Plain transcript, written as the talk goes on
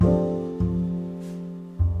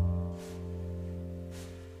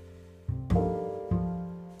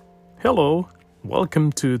Hello,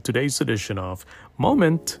 welcome to today's edition of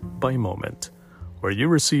Moment by Moment, where you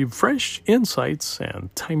receive fresh insights and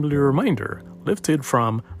timely reminder lifted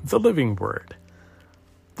from the Living Word.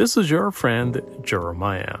 This is your friend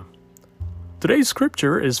Jeremiah. Today's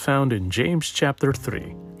scripture is found in James chapter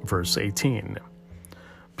 3, verse 18.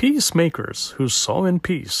 Peacemakers who sow in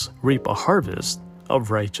peace reap a harvest of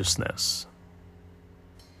righteousness.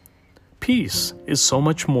 Peace is so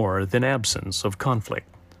much more than absence of conflict.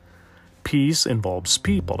 Peace involves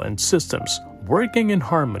people and systems working in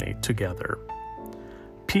harmony together.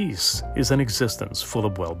 Peace is an existence full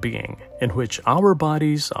of well-being, in which our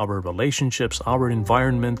bodies, our relationships, our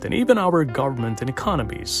environment, and even our government and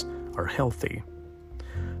economies are healthy.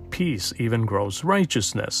 Peace even grows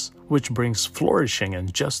righteousness, which brings flourishing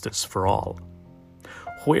and justice for all.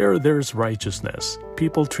 Where there's righteousness,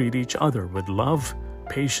 people treat each other with love,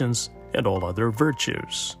 patience, and all other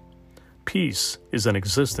virtues. Peace is an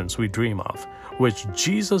existence we dream of, which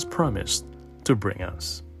Jesus promised to bring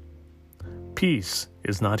us. Peace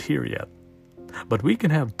is not here yet, but we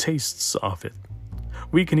can have tastes of it.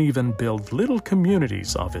 We can even build little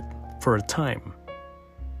communities of it for a time.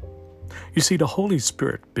 You see, the Holy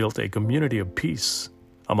Spirit built a community of peace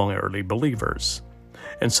among early believers.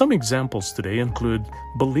 And some examples today include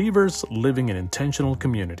believers living in intentional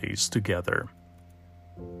communities together.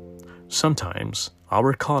 Sometimes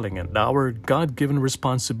our calling and our God-given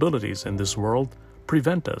responsibilities in this world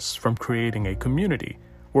prevent us from creating a community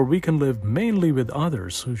where we can live mainly with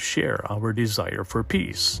others who share our desire for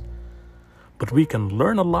peace. But we can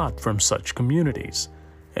learn a lot from such communities,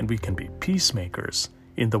 and we can be peacemakers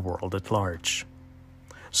in the world at large.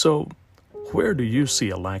 So, where do you see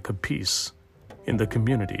a lack of peace in the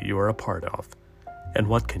community you are a part of? And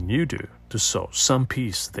what can you do to sow some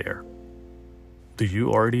peace there? Do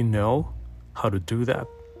you already know how to do that?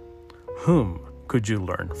 Whom could you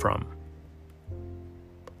learn from?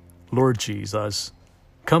 Lord Jesus,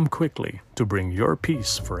 come quickly to bring your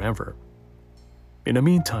peace forever. In the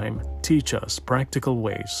meantime, teach us practical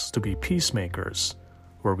ways to be peacemakers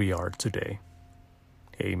where we are today.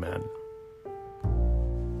 Amen.